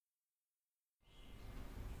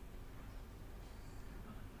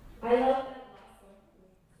love that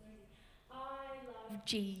last one. I love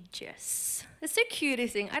Jesus. It's the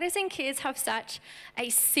cutest thing. I just think kids have such a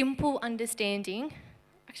simple understanding.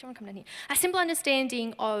 Actually, I want to come down here. A simple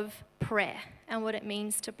understanding of prayer and what it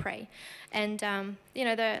means to pray. And,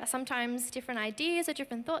 there are sometimes different ideas or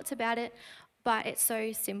different thoughts about it, but it's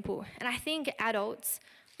so simple. And I think adults,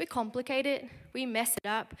 we complicate it, we mess it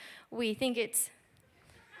up, we think it's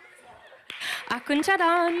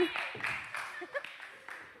Akunchadan.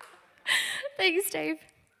 Thanks, Dave.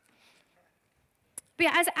 But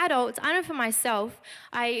yeah, as adults, I know for myself,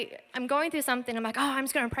 I'm going through something, I'm like, I'm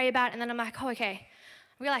just going to pray about it, and then I'm like, okay.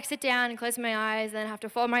 I'm going to sit down and close my eyes, then I have to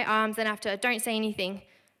fold my arms, then I have to don't say anything,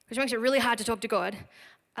 which makes it really hard to talk to God.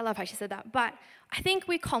 I love how she said that. But I think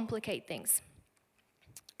we complicate things.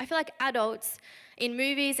 I feel like adults, in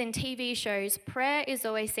movies and TV shows, prayer is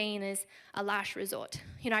always seen as a last resort.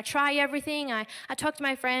 I try everything, I talk to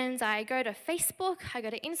my friends, I go to Facebook, I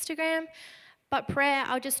go to Instagram, but prayer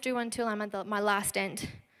I'll just do until I'm at my last end.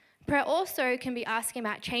 Prayer also can be asking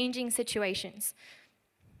about changing situations.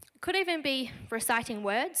 It could even be reciting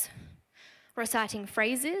words, reciting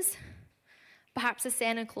phrases, perhaps a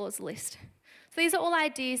Santa Claus list. So these are all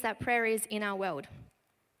ideas that prayer is in our world.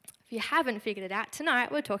 If you haven't figured it out,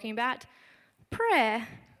 tonight we're talking about prayer.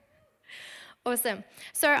 Awesome.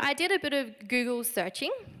 So I did a bit of Google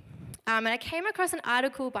searching, and I came across an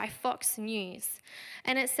article by Fox News.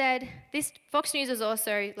 And it said, Fox News is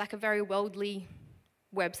also like a very worldly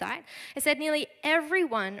website. It said nearly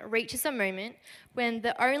everyone reaches a moment when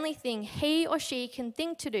the only thing he or she can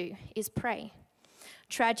think to do is pray.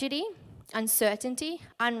 Tragedy, uncertainty,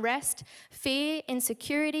 unrest, fear,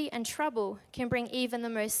 insecurity, and trouble can bring even the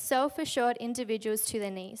most self-assured individuals to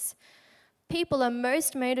their knees. People are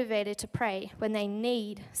most motivated to pray when they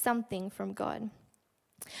need something from God.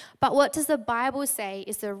 But what does the Bible say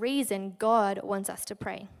is the reason God wants us to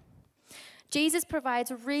pray? Jesus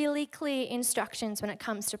provides really clear instructions when it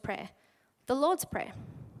comes to prayer. The Lord's Prayer.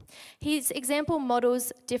 His example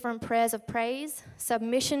models different prayers of praise,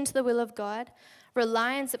 submission to the will of God,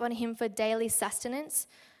 reliance upon Him for daily sustenance,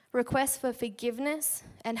 requests for forgiveness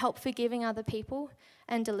and help forgiving other people,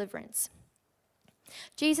 and deliverance.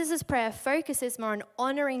 Jesus' prayer focuses more on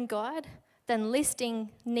honoring God than listing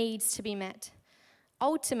needs to be met.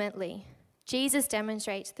 Ultimately, Jesus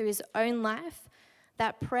demonstrates through His own life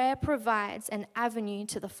that prayer provides an avenue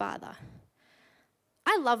to the Father.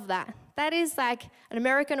 I love that. That is like an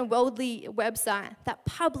American worldly website that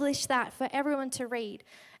published that for everyone to read.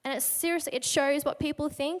 And it shows what people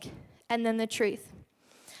think and then the truth.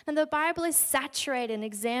 And the Bible is saturated in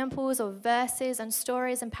examples of verses and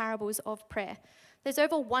stories and parables of prayer. There's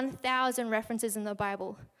over 1,000 references in the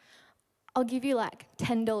Bible. I'll give you like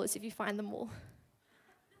 $10 if you find them all.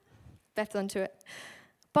 Beth's onto it.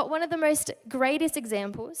 But one of the most greatest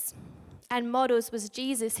examples and models was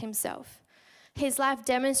Jesus Himself. His life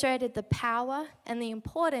demonstrated the power and the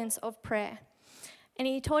importance of prayer. And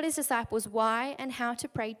He taught His disciples why and how to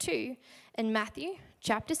pray too in Matthew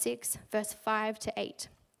chapter 6, verse 5 to 8.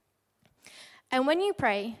 And when you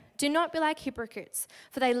pray, do not be like hypocrites,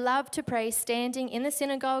 for they love to pray standing in the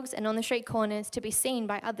synagogues and on the street corners to be seen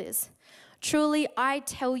by others. Truly, I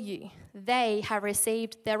tell you, they have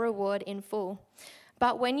received their reward in full.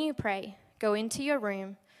 But when you pray, go into your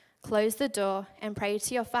room, close the door, and pray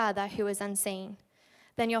to your Father who is unseen.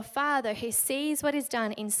 Then your Father who sees what is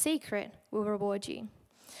done in secret will reward you.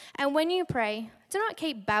 And when you pray, do not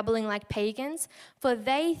keep babbling like pagans, for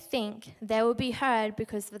they think they will be heard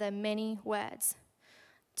because of their many words.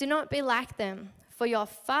 Do not be like them, for your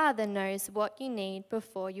Father knows what you need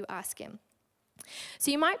before you ask Him. So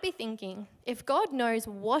you might be thinking, if God knows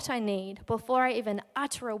what I need before I even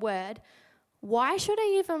utter a word, why should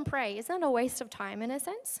I even pray? Isn't that a waste of time in a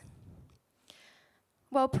sense?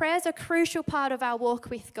 Well, prayer is a crucial part of our walk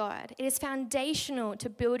with God. It is foundational to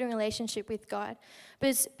building a relationship with God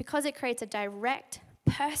because it creates a direct,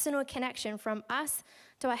 personal connection from us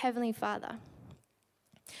to our Heavenly Father.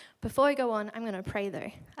 Before we go on, I'm going to pray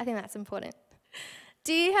though. I think that's important.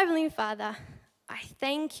 Dear Heavenly Father, I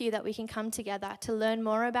thank you that we can come together to learn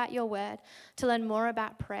more about your word, to learn more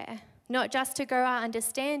about prayer. Not just to grow our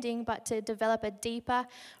understanding, but to develop a deeper,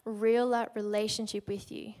 realer relationship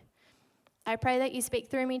with you. I pray that you speak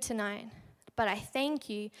through me tonight, but I thank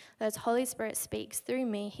you that as Holy Spirit speaks through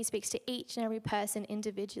me, He speaks to each and every person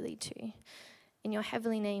individually too. In your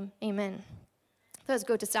heavenly name, amen. That was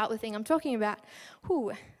good to start with the thing I'm talking about.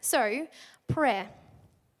 So, prayer.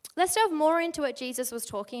 Let's delve more into what Jesus was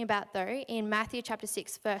talking about though in Matthew chapter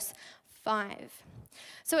 6, verse 5.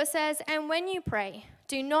 So it says, and when you pray,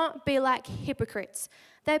 do not be like hypocrites.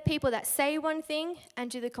 They're people that say one thing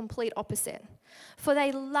and do the complete opposite. For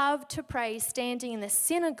they love to pray standing in the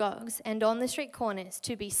synagogues and on the street corners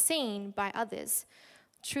to be seen by others.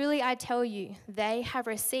 Truly I tell you, they have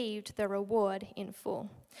received the reward in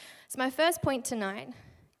full. So my first point tonight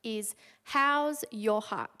is, how's your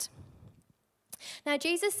heart? Now,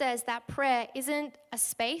 Jesus says that prayer isn't a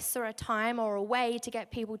space or a time or a way to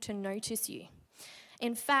get people to notice you.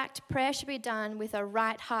 In fact, prayer should be done with a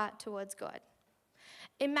right heart towards God.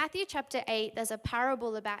 In Matthew chapter 8, there's a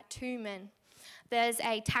parable about two men. There's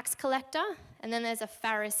a tax collector and then there's a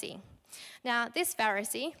Pharisee. Now, this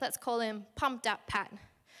Pharisee, let's call him Pumped Up Pat.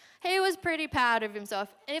 He was pretty proud of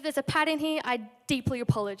himself. And if there's a Pat in here, I deeply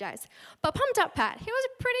apologize. But Pumped Up Pat, he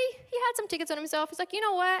had some tickets on himself. He's like, you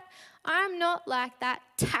know what? I'm not like that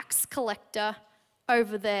tax collector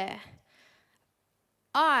over there.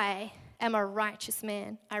 I am a righteous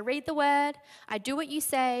man. I read the word, I do what you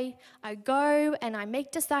say, I go and I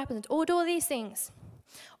make disciples and do all these things.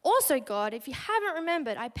 Also, God, if you haven't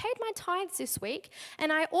remembered, I paid my tithes this week,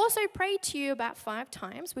 and I also prayed to you about 5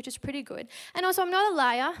 times, which is pretty good. And also, I'm not a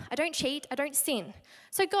liar, I don't cheat, I don't sin.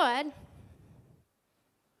 So God,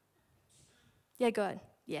 I'm good.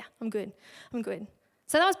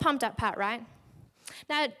 So that was Pumped Up Pat, right?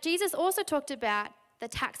 Now, Jesus also talked about the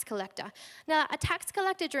tax collector. Now, a tax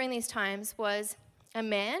collector during these times was a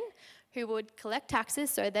man who would collect taxes,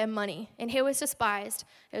 so their money, and he was despised,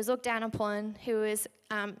 he was looked down upon, he was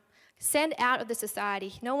sent out of the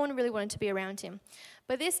society. No one really wanted to be around him.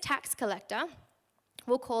 But this tax collector,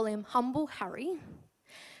 we'll call him Humble Harry,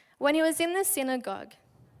 when he was in the synagogue,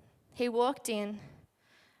 he walked in,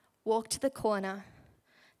 walked to the corner,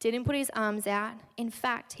 didn't put his arms out. In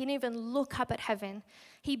fact, he didn't even look up at heaven.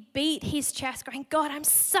 He beat his chest, going, God, I'm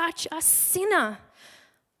such a sinner.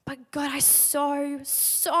 But God, I so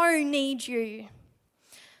need you.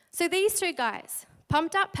 So these two guys,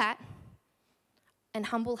 Pumped Up Pat and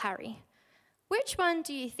Humble Harry, which one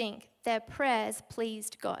do you think their prayers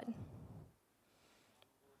pleased God?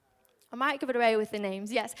 I might give it away with the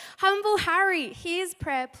names, yes. Humble Harry, his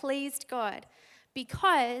prayer pleased God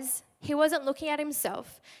because he wasn't looking at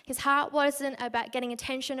himself. His heart wasn't about getting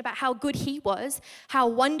attention about how good he was, how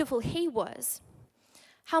wonderful he was.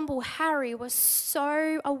 Humble Harry was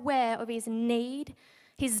so aware of his need,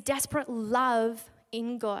 his desperate love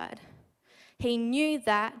in God. He knew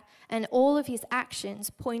that, and all of his actions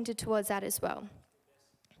pointed towards that as well.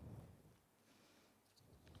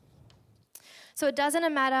 So it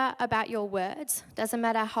doesn't matter about your words, doesn't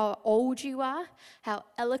matter how old you are, how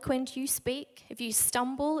eloquent you speak, if you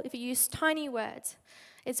stumble, if you use tiny words.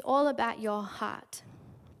 It's all about your heart.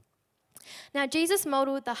 Now, Jesus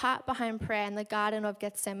modeled the heart behind prayer in the Garden of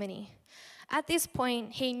Gethsemane. At this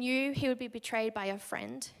point, he knew he would be betrayed by a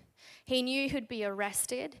friend. He knew he would be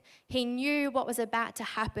arrested. He knew what was about to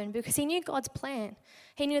happen because he knew God's plan.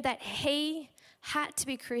 He knew that he had to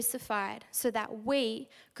be crucified so that we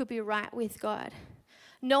could be right with God.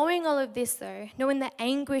 Knowing all of this, though, knowing the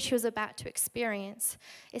anguish he was about to experience,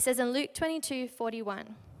 it says in Luke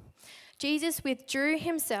 22:41, Jesus withdrew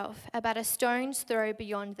himself about a stone's throw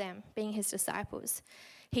beyond them, being his disciples.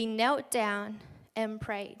 He knelt down and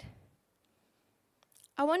prayed.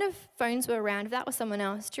 I wonder if phones were around, if that was someone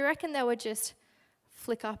else. Do you reckon they would just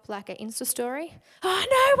flick up like an Insta story? Oh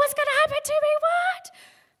no, what's going to happen to me? What?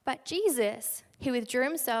 But Jesus, he withdrew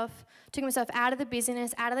himself, took himself out of the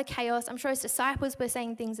busyness, out of the chaos. I'm sure his disciples were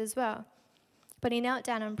saying things as well. But he knelt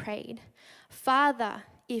down and prayed, Father,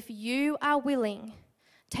 if you are willing,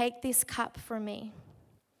 take this cup from me.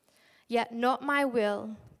 Yet not my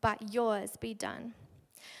will, but yours be done.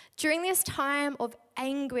 During this time of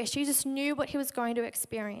anguish, Jesus knew what he was going to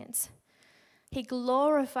experience. He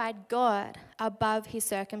glorified God above his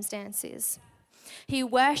circumstances. He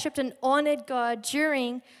worshipped and honored God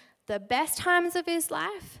during the best times of his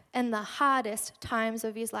life and the hardest times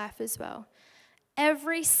of his life as well.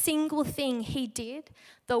 Every single thing he did,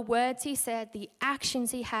 the words he said, the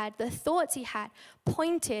actions he had, the thoughts he had,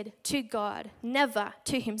 pointed to God, never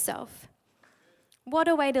to himself. What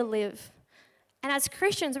a way to live. And as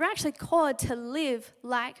Christians, we're actually called to live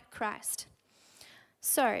like Christ.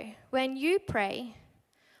 So, when you pray,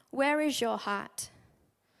 where is your heart?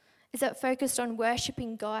 Is it focused on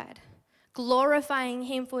worshiping God, glorifying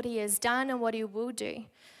him for what he has done and what he will do?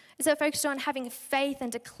 Is it focused on having faith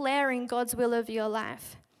and declaring God's will over your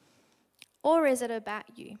life? Or is it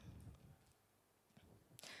about you?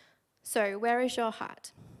 So, where is your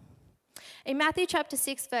heart? In Matthew chapter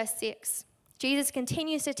 6, verse 6, Jesus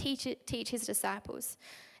continues to teach his disciples.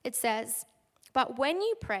 It says, but when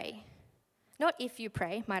you pray, not if you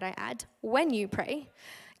pray, might I add, when you pray,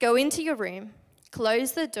 go into your room,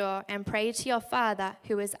 Close the door and pray to your Father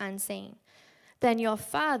who is unseen. Then your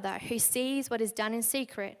Father who sees what is done in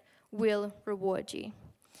secret will reward you.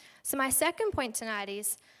 So my second point tonight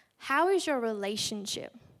is, how is your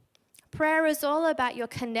relationship? Prayer is all about your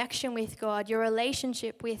connection with God, your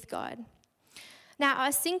relationship with God. Now, I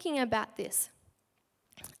was thinking about this,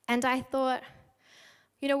 and I thought,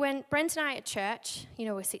 when Brent and I at church,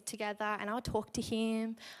 we sit together and I'll talk to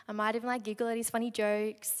him. I might even giggle at his funny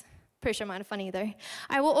jokes. Pretty sure mine are funny though.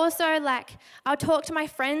 I will also I'll talk to my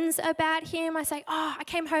friends about him. I say, I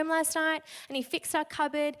came home last night and he fixed our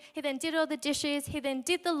cupboard. He then did all the dishes. He then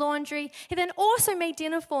did the laundry. He then also made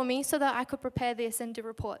dinner for me so that I could prepare this and do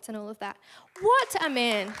reports and all of that. What a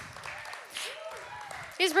man.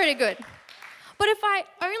 He's pretty good. But if I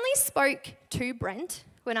only spoke to Brent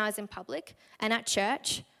when I was in public and at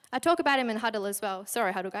church, I talk about him in Huddle as well.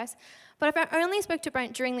 Sorry, Huddle guys. But if I only spoke to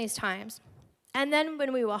Brent during these times, and then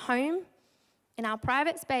when we were home in our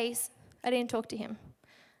private space, I didn't talk to him.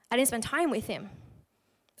 I didn't spend time with him.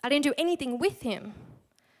 I didn't do anything with him.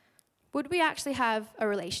 Would we actually have a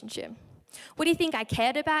relationship? Would he think I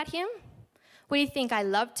cared about him? Would he think I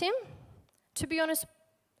loved him? To be honest,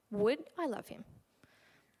 would I love him?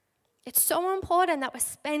 It's so important that we're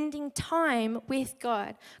spending time with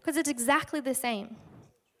God because it's exactly the same.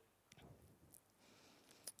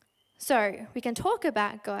 So we can talk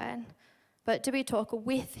about God, but do we talk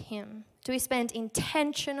with him? Do we spend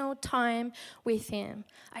intentional time with him?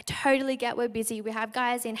 I totally get we're busy. We have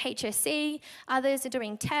guys in HSC, others are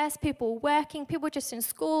doing tests, people working, people just in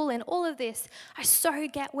school and all of this. I so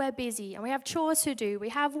get we're busy and we have chores to do, we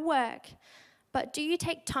have work. But do you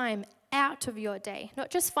take time out of your day? Not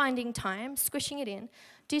just finding time, squishing it in.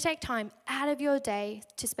 Do you take time out of your day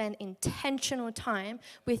to spend intentional time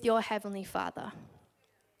with your Heavenly Father?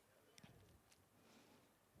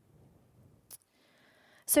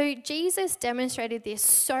 So Jesus demonstrated this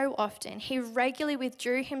so often. He regularly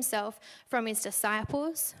withdrew himself from his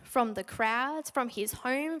disciples, from the crowds, from his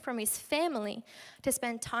home, from his family, to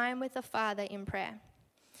spend time with the Father in prayer.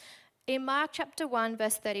 In Mark chapter 1,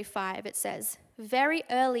 verse 35, it says, very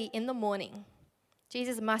early in the morning,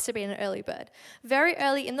 Jesus must have been an early bird. Very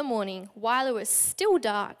early in the morning, while it was still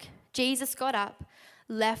dark, Jesus got up,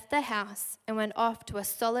 left the house, and went off to a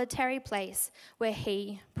solitary place where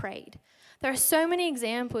he prayed. There are so many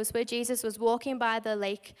examples where Jesus was walking by the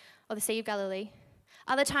lake or the Sea of Galilee.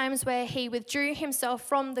 Other times where he withdrew himself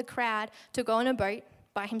from the crowd to go on a boat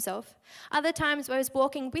by himself. Other times where he was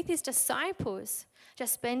walking with his disciples,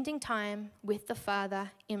 just spending time with the Father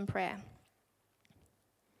in prayer.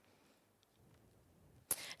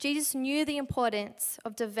 Jesus knew the importance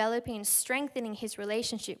of developing and strengthening his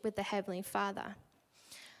relationship with the Heavenly Father.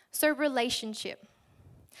 So relationship.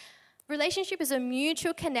 Relationship is a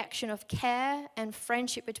mutual connection of care and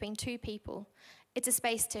friendship between two people. It's a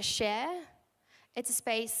space to share, it's a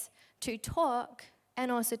space to talk,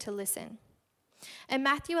 and also to listen. In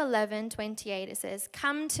Matthew 11:28, it says,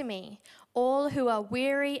 come to me, all who are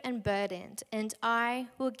weary and burdened, and I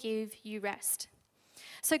will give you rest.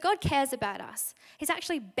 So God cares about us. He's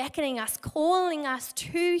actually beckoning us, calling us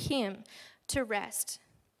to him to rest.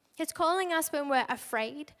 He's calling us when we're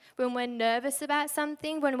afraid, when we're nervous about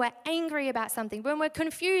something, when we're angry about something, when we're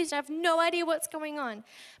confused and have no idea what's going on.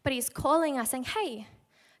 But he's calling us saying, hey,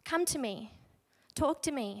 come to me, talk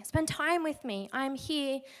to me, spend time with me. I'm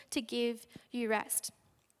here to give you rest.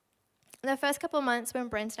 In the first couple of months when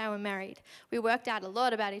Brent and I were married, we worked out a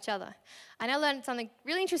lot about each other. And I learned something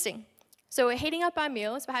really interesting. So we're heating up our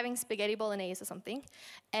meals, we're having spaghetti bolognese or something,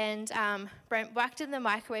 and Brent whacked it in the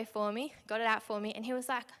microwave for me, got it out for me, and he was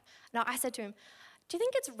like, no, I said to him, do you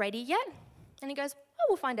think it's ready yet? And he goes, oh,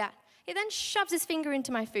 we'll find out. He then shoves his finger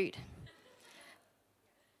into my food.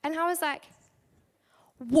 And I was like,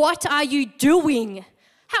 what are you doing?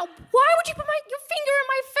 Why would you put your finger in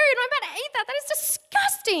my food? I'm about to eat that. That is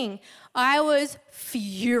disgusting. I was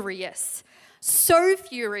furious. So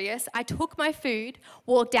furious, I took my food,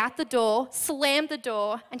 walked out the door, slammed the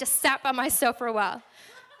door, and just sat by myself for a while.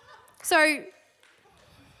 So I've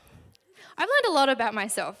learned a lot about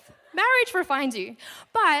myself. Marriage refines you.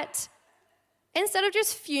 But instead of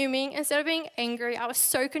just fuming, instead of being angry, I was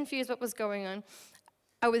so confused what was going on.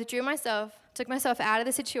 I withdrew myself, took myself out of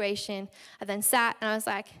the situation, I then sat and I was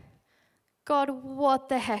like, God, what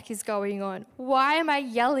the heck is going on? Why am I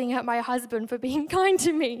yelling at my husband for being kind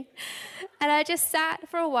to me? And I just sat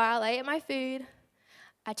for a while, I ate my food,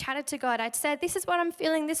 I chatted to God, I said, this is what I'm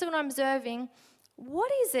feeling, this is what I'm observing.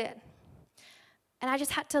 What is it? And I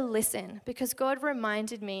just had to listen because God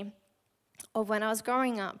reminded me of when I was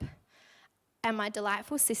growing up and my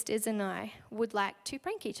delightful sisters and I would like to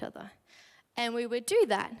prank each other. And we would do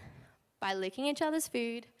that. by licking each other's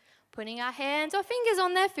food, putting our hands or fingers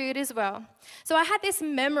on their food as well. So I had this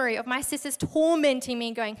memory of my sisters tormenting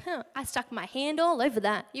me, going, I stuck my hand all over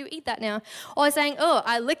that. You eat that now. Or saying,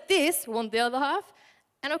 I licked this, want the other half.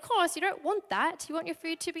 And of course, you don't want that. You want your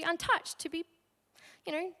food to be untouched, to be,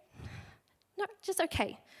 not just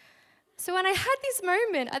okay. So when I had this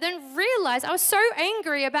moment, I then realized I was so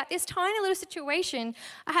angry about this tiny little situation.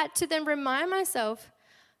 I had to then remind myself,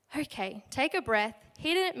 okay, take a breath.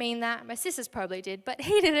 He didn't mean that. My sisters probably did, but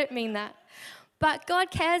he didn't mean that. But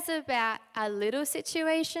God cares about our little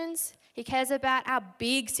situations. He cares about our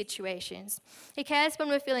big situations. He cares when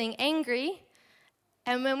we're feeling angry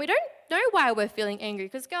and when we don't know why we're feeling angry,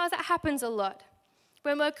 because, girls, that happens a lot.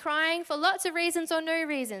 When we're crying for lots of reasons or no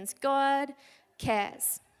reasons, God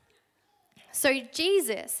cares. So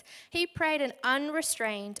Jesus, he prayed an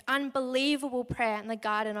unrestrained, unbelievable prayer in the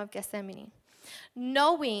Garden of Gethsemane.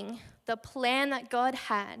 Knowing the plan that God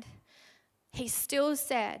had, he still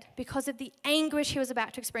said, because of the anguish he was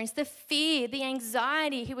about to experience, the fear, the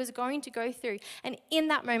anxiety he was going to go through, and in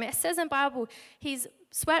that moment, it says in the Bible, his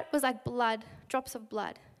sweat was like blood, drops of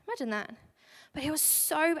blood. Imagine that. But he was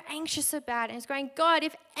so anxious about it. He was going, God,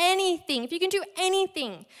 if anything, if you can do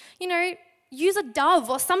anything, use a dove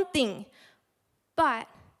or something. But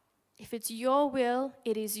if it's your will,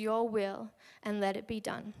 it is your will, and let it be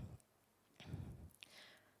done.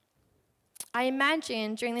 I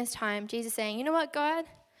imagine during this time, Jesus saying, you know what, God?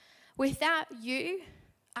 Without you,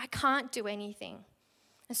 I can't do anything.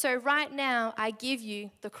 And so right now, I give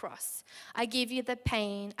you the cross. I give you the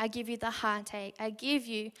pain. I give you the heartache. I give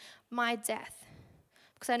you my death.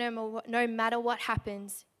 Because I know no matter what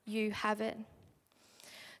happens, you have it.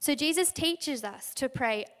 So Jesus teaches us to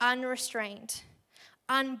pray unrestrained,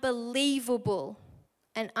 unbelievable,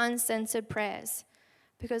 and uncensored prayers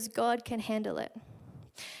because God can handle it.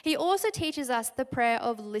 He also teaches us the prayer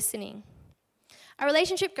of listening. Our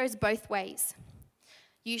relationship goes both ways.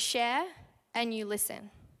 You share and you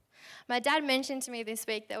listen. My dad mentioned to me this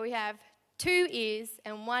week that we have 2 ears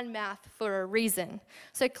and 1 mouth for a reason.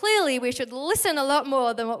 So clearly we should listen a lot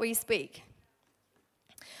more than what we speak.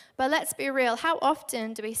 But let's be real, how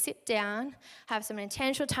often do we sit down, have some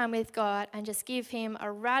intentional time with God, and just give him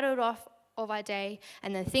a rattled off of our day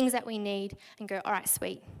and the things that we need and go, all right,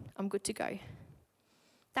 sweet, I'm good to go.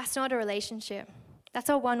 That's not a relationship. That's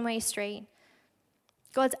a one-way street.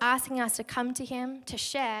 God's asking us to come to him, to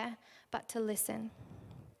share, but to listen.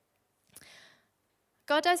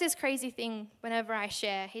 God does this crazy thing whenever I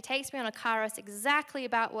share. He takes me on a car ride exactly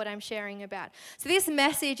about what I'm sharing about. So this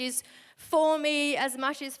message is for me as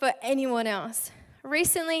much as for anyone else.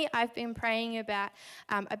 Recently, I've been praying about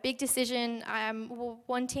a big decision I'm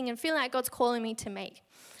wanting and feeling like God's calling me to make.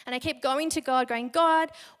 And I keep going to God, going, God,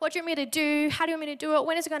 what do you want me to do? How do you want me to do it?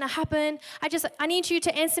 When is it going to happen? I need you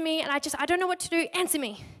to answer me, and I don't know what to do. Answer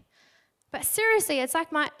me. But seriously, it's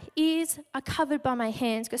like my ears are covered by my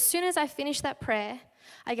hands, because as soon as I finish that prayer,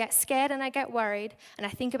 I get scared and I get worried, and I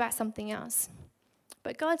think about something else.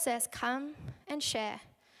 But God says, come and share,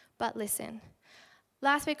 but listen.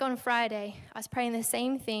 Last week on Friday, I was praying the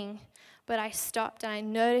same thing, but I stopped and I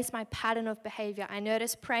noticed my pattern of behavior. I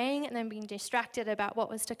noticed praying and then being distracted about what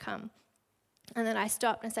was to come. And then I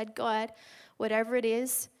stopped and said, God, whatever it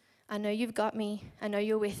is, I know you've got me. I know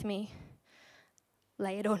you're with me.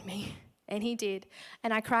 Lay it on me. And he did.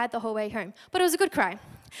 And I cried the whole way home. But it was a good cry.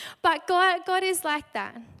 But God is like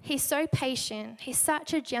that. He's so patient. He's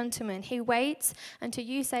such a gentleman. He waits until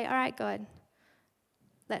you say, all right, God,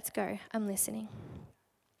 let's go. I'm listening.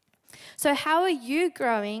 So how are you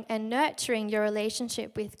growing and nurturing your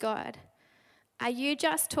relationship with God? Are you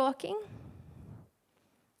just talking?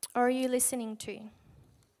 Or are you listening too?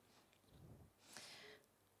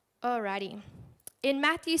 Alrighty. In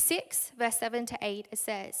Matthew 6, verse 7 to 8, it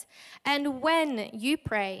says, and when you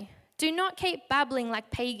pray, do not keep babbling like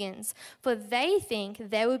pagans, for they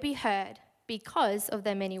think they will be heard because of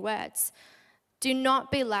their many words. Do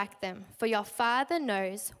not be like them, for your Father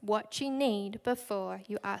knows what you need before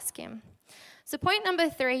you ask him. So point number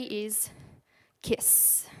 3 is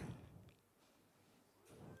kiss.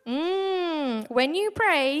 When you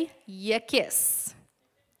pray, you kiss.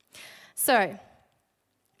 So,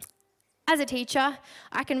 as a teacher,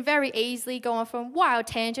 I can very easily go off on wild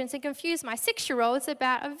tangents and confuse my 6-year-olds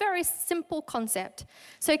about a very simple concept.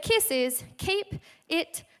 So kiss is keep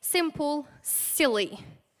it simple, silly.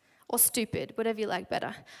 Or stupid, whatever you like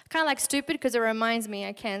better. I kind of like stupid because it reminds me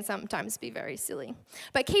I can sometimes be very silly.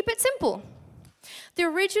 But keep it simple. The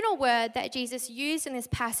original word that Jesus used in this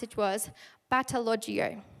passage was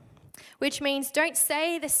batalogio, which means don't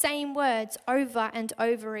say the same words over and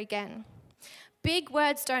over again. Big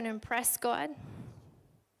words don't impress God.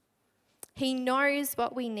 He knows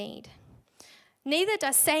what we need. Neither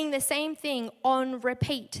does saying the same thing on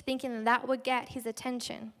repeat, thinking that would get his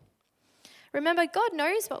attention. Remember, God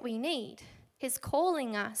knows what we need. He's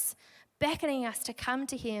calling us, beckoning us to come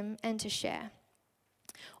to him and to share.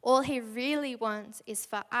 All he really wants is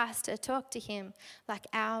for us to talk to him like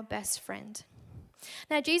our best friend.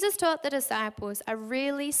 Now, Jesus taught the disciples a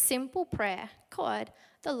really simple prayer called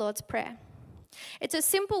the Lord's Prayer. It's a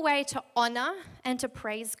simple way to honor and to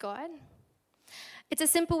praise God. It's a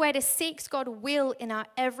simple way to seek God's will in our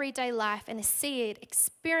everyday life and to see it,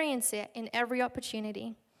 experience it in every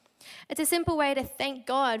opportunity. It's a simple way to thank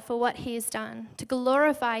God for what he has done, to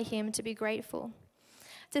glorify him, to be grateful.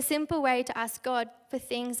 It's a simple way to ask God for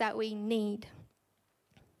things that we need.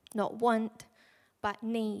 Not want, but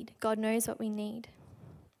need. God knows what we need.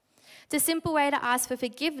 It's a simple way to ask for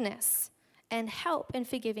forgiveness and help in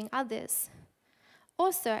forgiving others.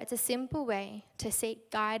 Also, it's a simple way to seek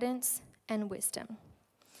guidance and wisdom.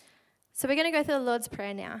 So we're going to go through the Lord's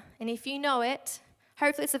Prayer now. And if you know it,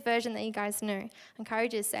 hopefully it's a version that you guys know. I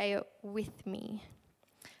encourage you to say it with me.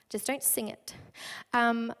 Just don't sing it.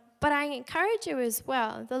 But I encourage you as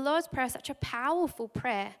well. The Lord's Prayer is such a powerful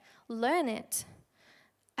prayer. Learn it.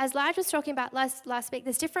 As Lige was talking about last week,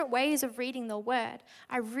 there's different ways of reading the word.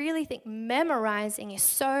 I really think memorizing is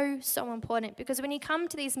so important, because when you come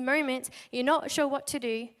to these moments, you're not sure what to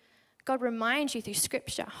do, God reminds you through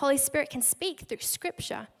Scripture. Holy Spirit can speak through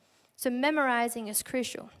Scripture. So memorizing is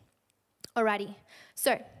crucial. Alrighty.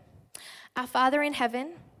 So, our Father in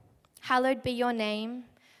heaven, hallowed be your name.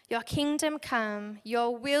 Your kingdom come,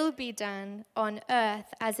 your will be done on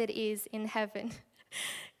earth as it is in heaven.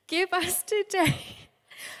 Give us today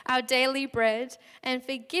our daily bread, and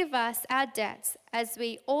forgive us our debts as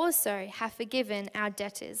we also have forgiven our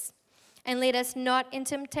debtors. And lead us not in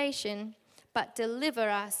temptation, but deliver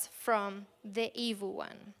us from the evil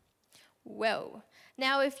one. Well,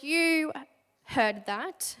 now if you heard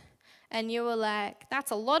that and you were like,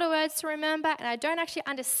 that's a lot of words to remember and I don't actually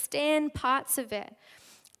understand parts of it,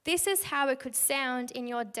 this is how it could sound in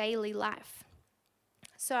your daily life.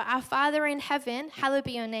 So our Father in heaven, hallowed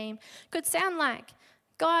be your name, could sound like,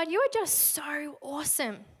 God, you are just so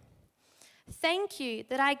awesome. Thank you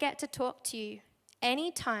that I get to talk to you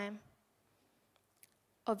anytime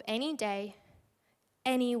of any day,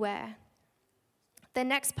 anywhere. The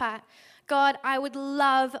next part, God, I would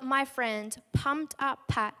love my friend, pumped up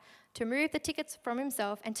Pat, to remove the tickets from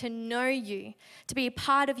himself and to know you, to be a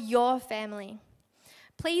part of your family.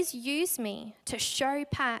 Please use me to show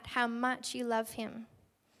Pat how much you love him.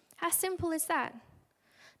 How simple is that?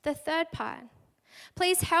 The third part,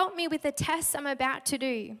 please help me with the tests I'm about to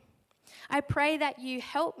do. I pray that you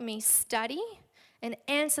help me study and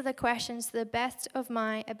answer the questions to the best of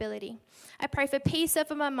my ability. I pray for peace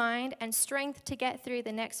over my mind and strength to get through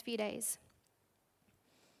the next few days.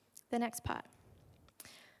 The next part.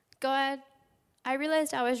 God, I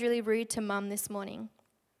realized I was really rude to Mum this morning,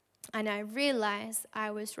 and I realized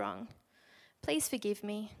I was wrong. Please forgive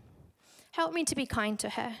me. Help me to be kind to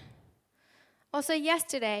her. Also,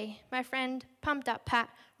 yesterday, my friend, pumped up Pat,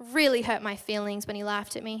 really hurt my feelings when he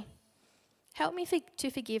laughed at me. Help me to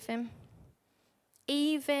forgive him,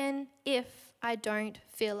 even if I don't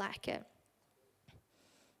feel like it.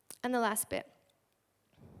 And the last bit.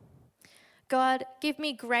 God, give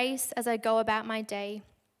me grace as I go about my day.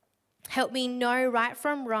 Help me know right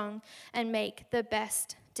from wrong and make the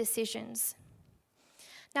best decisions.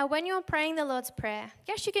 Now, when you're praying the Lord's Prayer,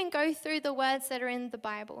 yes, you can go through the words that are in the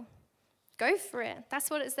Bible. Go for it. That's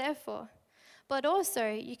what it's there for. But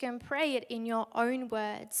also, you can pray it in your own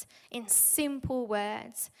words, in simple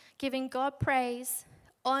words, giving God praise,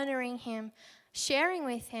 honoring him, sharing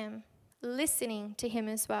with him, listening to him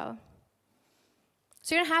as well.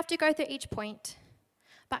 So you don't have to go through each point,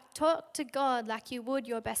 but talk to God like you would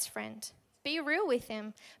your best friend. Be real with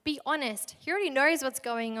him. Be honest. He already knows what's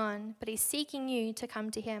going on, but he's seeking you to come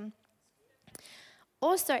to him.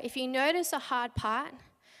 Also, if you notice a hard part,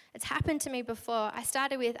 it's happened to me before. I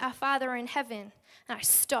started with Our Father in Heaven, and I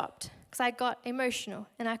stopped because I got emotional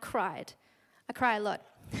and I cried. I cry a lot.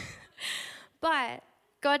 But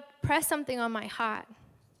God pressed something on my heart.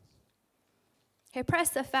 He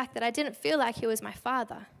pressed the fact that I didn't feel like he was my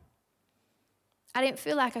father. I didn't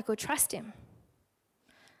feel like I could trust him.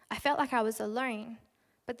 I felt like I was alone.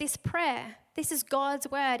 But this prayer, this is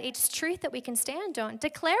God's word. It's truth that we can stand on.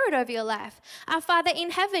 Declare it over your life. Our Father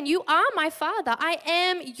in heaven, you are my Father. I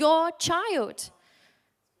am your child.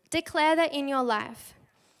 Declare that in your life.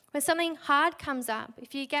 When something hard comes up,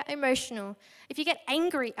 if you get emotional, if you get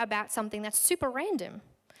angry about something that's super random,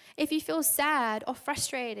 if you feel sad or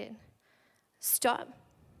frustrated, stop,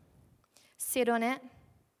 sit on it,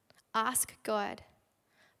 Ask God.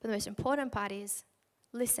 But the most important part is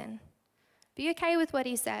listen. Be okay with what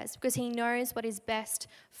he says because he knows what is best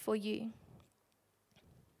for you.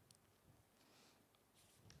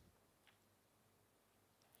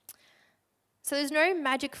 So there's no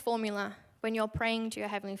magic formula when you're praying to your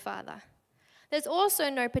Heavenly Father. There's also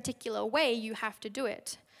no particular way you have to do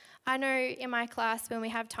it. I know in my class when we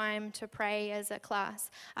have time to pray as a class,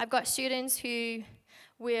 I've got students who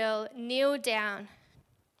will kneel down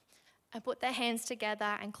and put their hands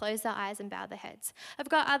together and close their eyes and bow their heads. I've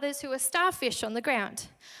got others who are starfish on the ground.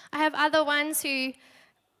 I have other ones who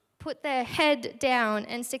put their head down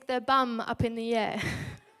and stick their bum up in the air.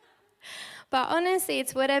 But honestly,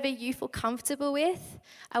 it's whatever you feel comfortable with,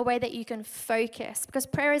 a way that you can focus, because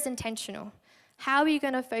prayer is intentional. How are you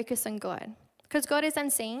going to focus on God? Because God is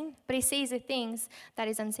unseen, but he sees the things that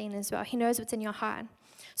is unseen as well. He knows what's in your heart.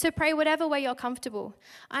 So pray whatever way you're comfortable.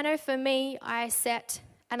 I know for me, I set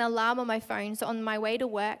an alarm on my phone, so on my way to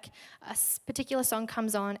work, a particular song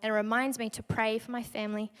comes on and it reminds me to pray for my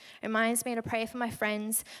family, it reminds me to pray for my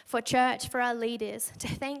friends, for church, for our leaders, to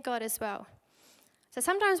thank God as well. So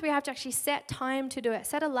sometimes we have to actually set time to do it,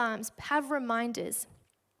 set alarms, have reminders,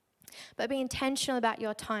 but be intentional about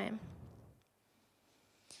your time.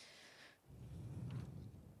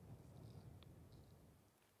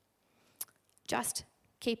 Just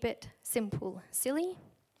keep it simple, silly.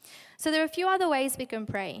 So there are a few other ways we can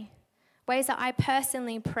pray, ways that I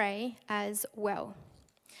personally pray as well.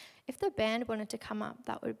 If the band wanted to come up,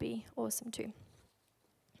 that would be awesome too.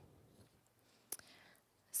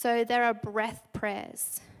 So there are breath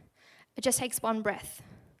prayers. It just takes one breath.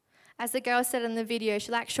 As the girl said in the video,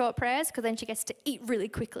 she likes short prayers because then she gets to eat really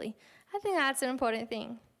quickly. I think that's an important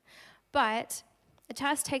thing. But it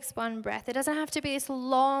just takes one breath. It doesn't have to be this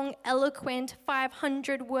long, eloquent,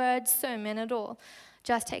 500-word sermon at all.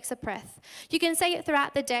 Just takes a breath. You can say it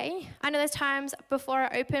throughout the day. I know there's times before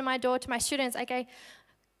I open my door to my students, I go,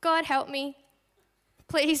 God help me,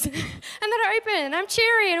 please. And then I open and I'm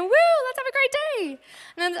cheery and woo, let's have a great day.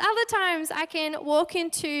 And then other times I can walk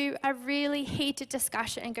into a really heated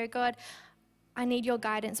discussion and go, God, I need your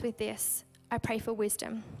guidance with this. I pray for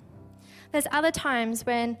wisdom. There's other times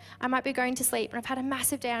when I might be going to sleep and I've had a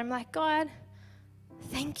massive day and I'm like, God,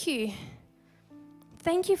 thank you.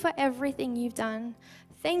 Thank you for everything you've done.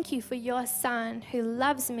 Thank you for your son who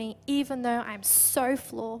loves me even though I'm so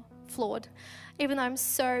flawed, even though I'm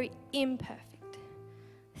so imperfect.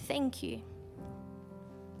 Thank you.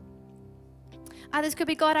 Others could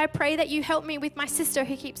be, God, I pray that you help me with my sister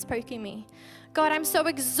who keeps poking me. God, I'm so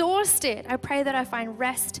exhausted. I pray that I find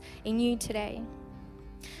rest in you today.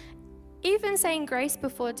 Even saying grace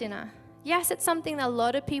before dinner. Yes, it's something that a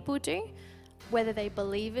lot of people do, whether they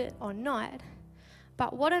believe it or not.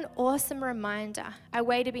 But what an awesome reminder, a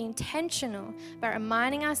way to be intentional by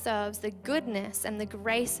reminding ourselves the goodness and the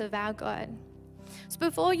grace of our God. So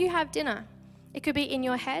before you have dinner, it could be in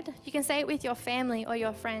your head. You can say it with your family or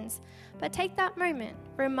your friends. But take that moment.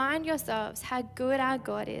 Remind yourselves how good our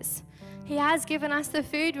God is. He has given us the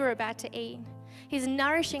food we're about to eat. He's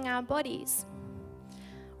nourishing our bodies.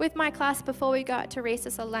 With my class, before we go out to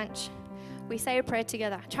recess or lunch, we say a prayer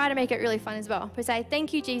together. Try to make it really fun as well. We say,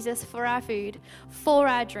 thank you, Jesus, for our food, for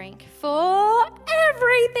our drink, for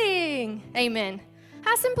everything. Amen.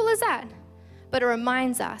 How simple is that? But it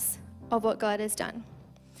reminds us of what God has done.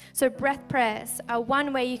 So breath prayers are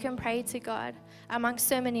one way you can pray to God amongst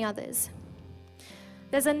so many others.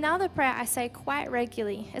 There's another prayer I say quite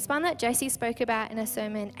regularly. It's one that Josie spoke about in a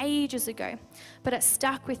sermon ages ago, but it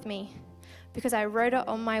stuck with me because I wrote it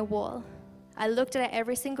on my wall. I looked at it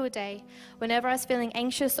every single day whenever I was feeling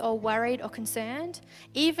anxious or worried or concerned.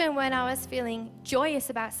 Even when I was feeling joyous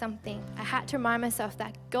about something, I had to remind myself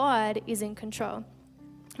that God is in control.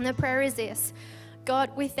 And the prayer is this: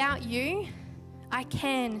 God, without you, I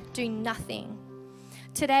can do nothing.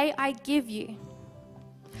 Today, I give you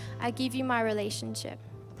my relationship.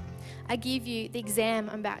 I give you the exam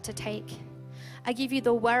I'm about to take. I give you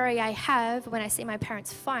the worry I have when I see my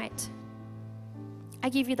parents fight. I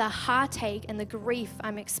give you the heartache and the grief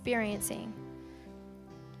I'm experiencing.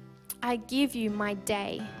 I give you my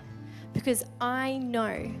day because I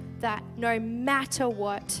know that no matter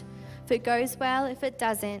what, if it goes well, if it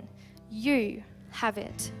doesn't, you have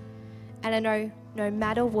it. And I know no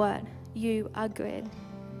matter what, you are good.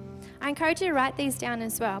 I encourage you to write these down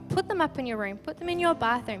as well. Put them up in your room. Put them in your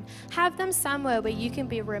bathroom. Have them somewhere where you can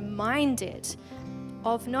be reminded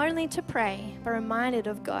of not only to pray, but reminded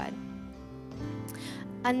of God.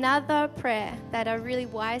 Another prayer that a really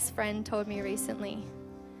wise friend told me recently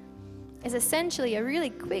is essentially a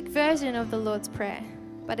really quick version of the Lord's Prayer,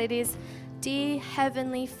 but it is, Dear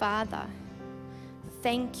Heavenly Father,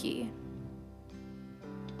 thank you.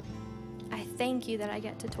 I thank you that I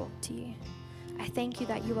get to talk to you. I thank you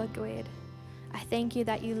that you are good. I thank you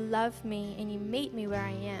that you love me and you meet me where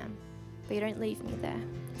I am, but you don't leave me there.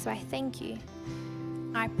 So I thank you.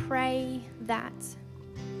 I pray that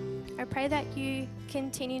you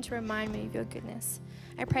continue to remind me of your goodness.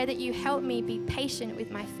 I pray that you help me be patient with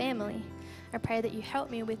my family. I pray that you help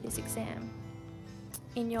me with this exam.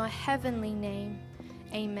 In your heavenly name,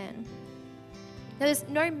 amen. Now, there's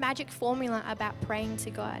no magic formula about praying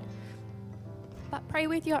to God, but pray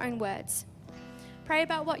with your own words. Pray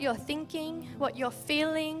about what you're thinking, what you're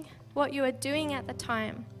feeling, what you are doing at the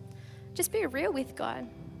time. Just be real with God.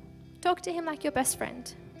 Talk to him like your best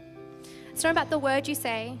friend. It's not about the words you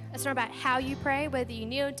say. It's not about how you pray, whether you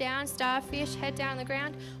kneel down, starfish, head down on the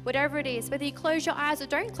ground, whatever it is, whether you close your eyes or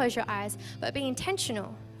don't close your eyes, but be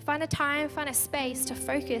intentional. Find a time, find a space to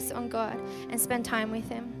focus on God and spend time with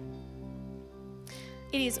him.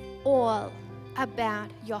 It is all about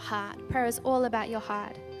your heart. Prayer is all about your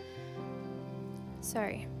heart.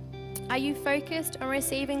 So, are you focused on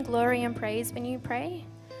receiving glory and praise when you pray?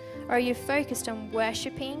 Or are you focused on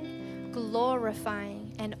worshiping,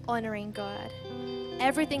 glorifying, and honoring God?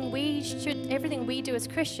 Everything we do as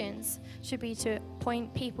Christians should be to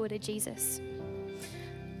point people to Jesus.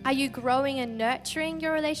 Are you growing and nurturing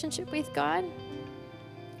your relationship with God?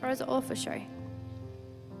 Or is it all for show?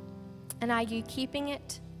 And are you keeping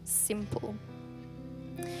it simple?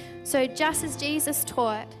 So just as Jesus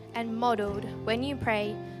taught and modeled, when you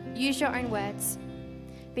pray, use your own words.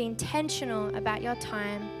 Be intentional about your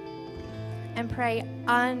time and pray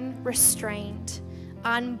unrestrained,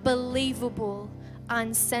 unbelievable,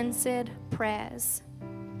 uncensored prayers.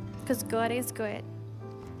 Because God is good.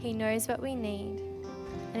 He knows what we need.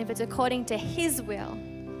 And if it's according to his will,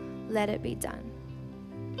 let it be done.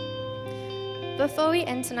 Before we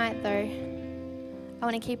end tonight though, I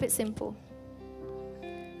want to keep it simple.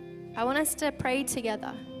 I want us to pray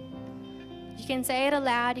together. You can say it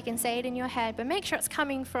aloud, you can say it in your head, but make sure it's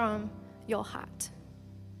coming from your heart.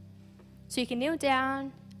 So you can kneel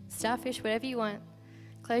down, starfish, whatever you want.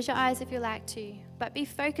 Close your eyes if you like to, but be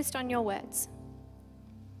focused on your words.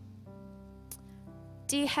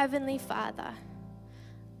 Dear Heavenly Father,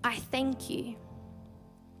 I thank you.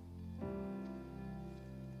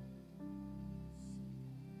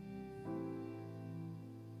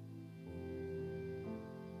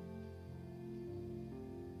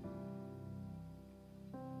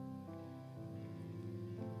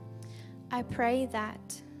 I pray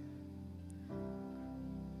that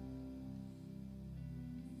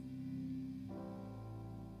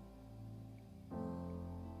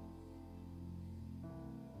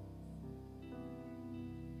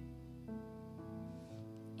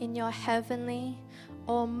in your heavenly,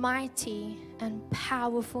 almighty, and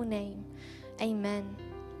powerful name, amen.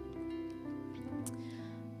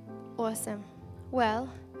 Awesome. Well,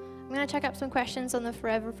 I'm going to check up some questions on the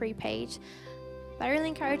Forever Free page. But I really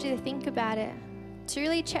encourage you to think about it, to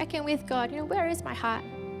really check in with God. Where is my heart?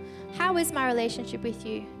 How is my relationship with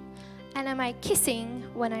you? And am I kissing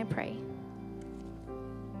when I pray?